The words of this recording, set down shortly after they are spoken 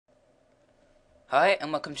Hi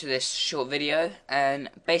and welcome to this short video, and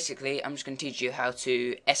basically I'm just going to teach you how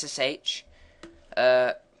to SSH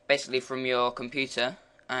basically from your computer,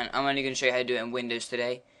 and I'm only going to show you how to do it in Windows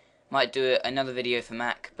today. Might do another video for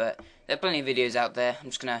Mac, but there are plenty of videos out there. I'm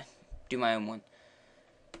just going to do my own one.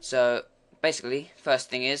 So basically, first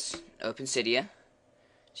thing is open Cydia,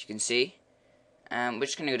 as you can see, and we're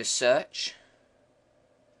just going to go to search,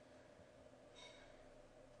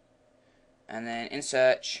 and then in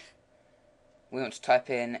search we want to type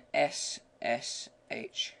in SSH.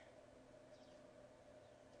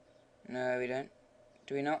 No, we don't.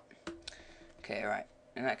 Do we not? Okay, right.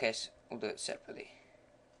 In that case, we'll do it separately.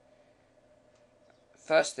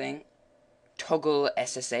 First thing, toggle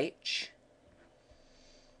SSH.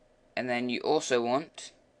 And then you also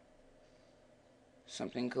want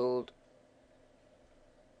something called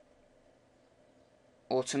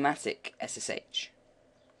automatic SSH.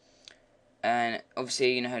 And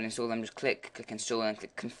obviously you know how to install them. Just click install and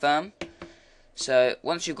click confirm. So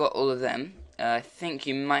once you've got all of them, I think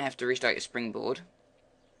you might have to restart your Springboard.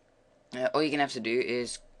 All you're going to have to do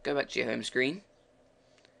is go back to your home screen,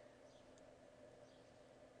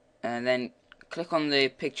 and then click on the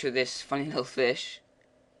picture of this funny little fish,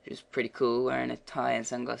 which is pretty cool, wearing a tie and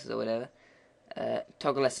sunglasses or whatever.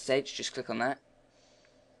 Toggle SSH, just click on that,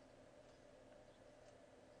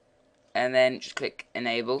 and then just click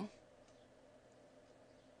enable.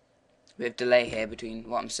 We have delay here between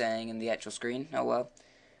what I'm saying and the actual screen. Oh well.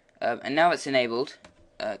 And now it's enabled.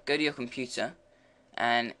 Go to your computer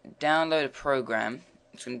and download a program.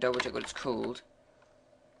 I'm just going to double check what it's called.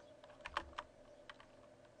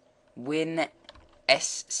 WinSCP.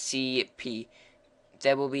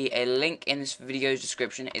 There will be a link in this video's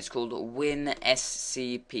description. It's called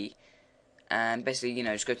WinSCP. And basically, you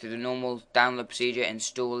know, just go through the normal download procedure,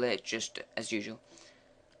 install it just as usual.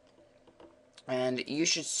 And you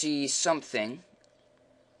should see something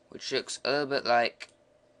which looks a little bit like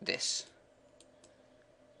this.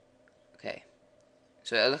 Okay,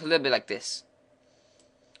 so it'll look a little bit like this.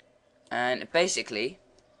 And basically,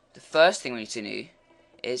 the first thing we need to do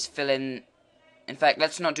is fill in fact,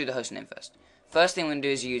 let's not do the hostname first. First thing we're going to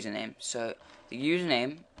do is username. So the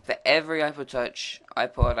username for every iPod Touch,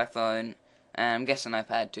 iPod, iPhone, and I'm guessing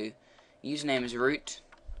iPad too, username is root,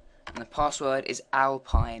 and the password is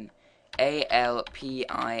Alpine.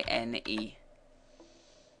 A-L-P-I-N-E.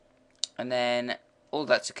 And then all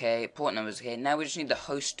that's okay, port number's okay. Now we just need the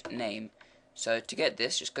host name. So to get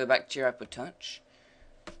this, just go back to your iPod Touch,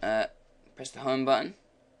 press the home button,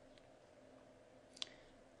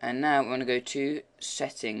 and now we want to go to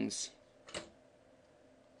settings.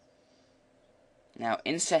 Now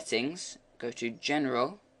in settings, go to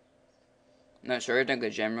general. No, sorry, don't go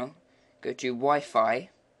general. Go to Wi-Fi.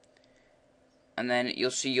 And then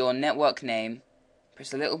you'll see your network name. Press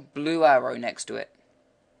the little blue arrow next to it.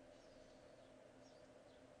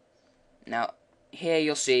 Now, here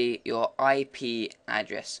you'll see your IP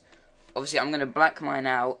address. Obviously, I'm going to black mine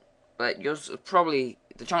out, but yours probably,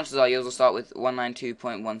 the chances are yours will start with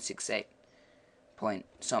 192.168 point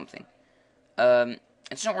something.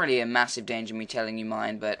 It's not really a massive danger me telling you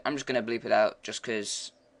mine, but I'm just going to bleep it out just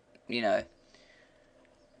because, you know,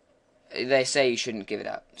 they say you shouldn't give it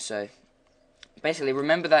out. So basically,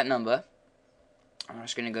 remember that number. I'm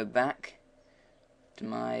just going to go back to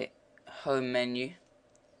my home menu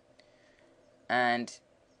and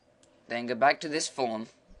then go back to this form,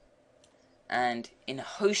 and in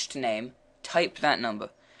host name type that number.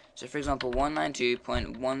 So for example,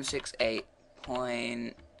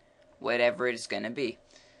 192.168. Whatever it is going to be.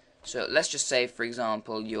 So let's just say, for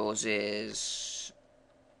example, yours is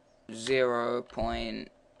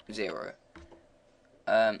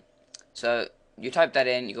 0.0. So you type that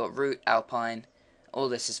in, you got root, Alpine, all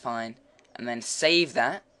this is fine, and then save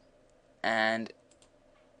that, and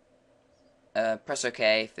press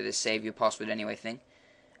OK for the save your password anyway thing,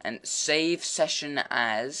 and save session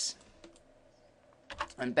as,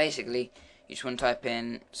 and basically you just want to type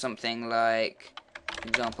in something like, for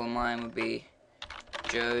example, mine would be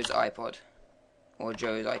Joe's iPod, or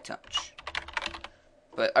Joe's iTouch,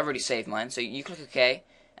 but I've already saved mine, so you click OK,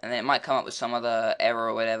 and then it might come up with some other error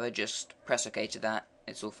or whatever. Just press OK to that,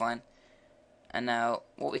 it's all fine. And now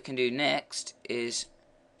what we can do next is,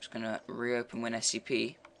 I'm just going to reopen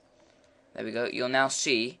WinSCP. There we go. You'll now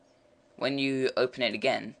see, when you open it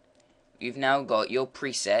again, you've now got your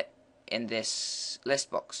preset in this list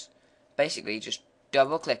box. Basically, just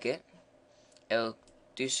double click it, it'll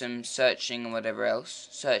do some searching and whatever else.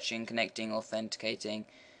 Searching, connecting, authenticating,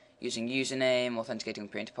 using username, authenticating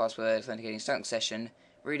with pre-entered password, authenticating starting session,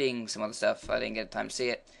 reading some other stuff. I didn't get time to see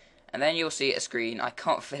it. And then you'll see a screen. I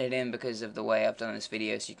can't fit it in because of the way I've done this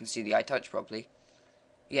video so you can see the iTouch properly.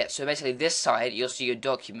 yeah, so basically this side you'll see your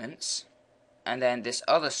documents, and then this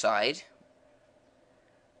other side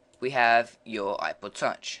we have your iPod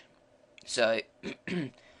Touch. So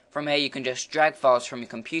from here you can just drag files from your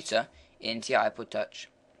computer into your iPod Touch,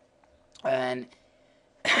 and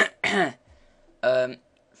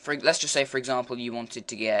let's just say, for example, you wanted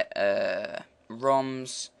to get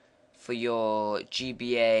ROMs for your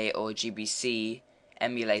GBA or GBC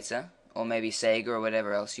emulator, or maybe Sega or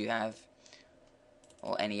whatever else you have,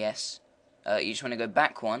 or NES. You just want to go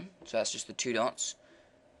back one, so that's just the 2 dots.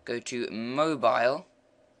 Go to Mobile,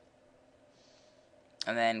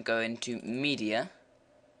 and then go into Media.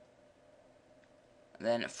 And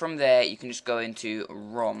then from there, you can just go into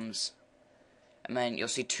ROMs. And then you'll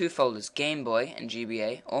see 2 folders, Game Boy and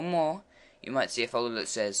GBA, or more. You might see a folder that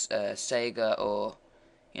says Sega, or,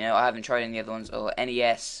 I haven't tried any other ones, or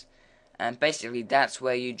NES. And basically, that's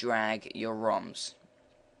where you drag your ROMs.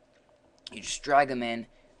 You just drag them in,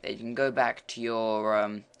 then you can go back to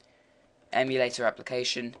your emulator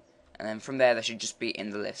application, and then from there, they should just be in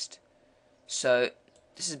the list. So,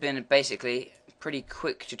 this has been basically a pretty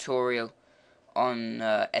quick tutorial on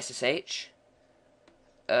SSH.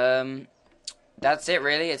 That's it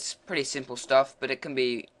really. It's pretty simple stuff, but it can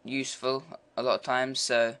be useful a lot of times,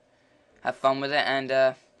 so have fun with it, and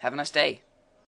have a nice day.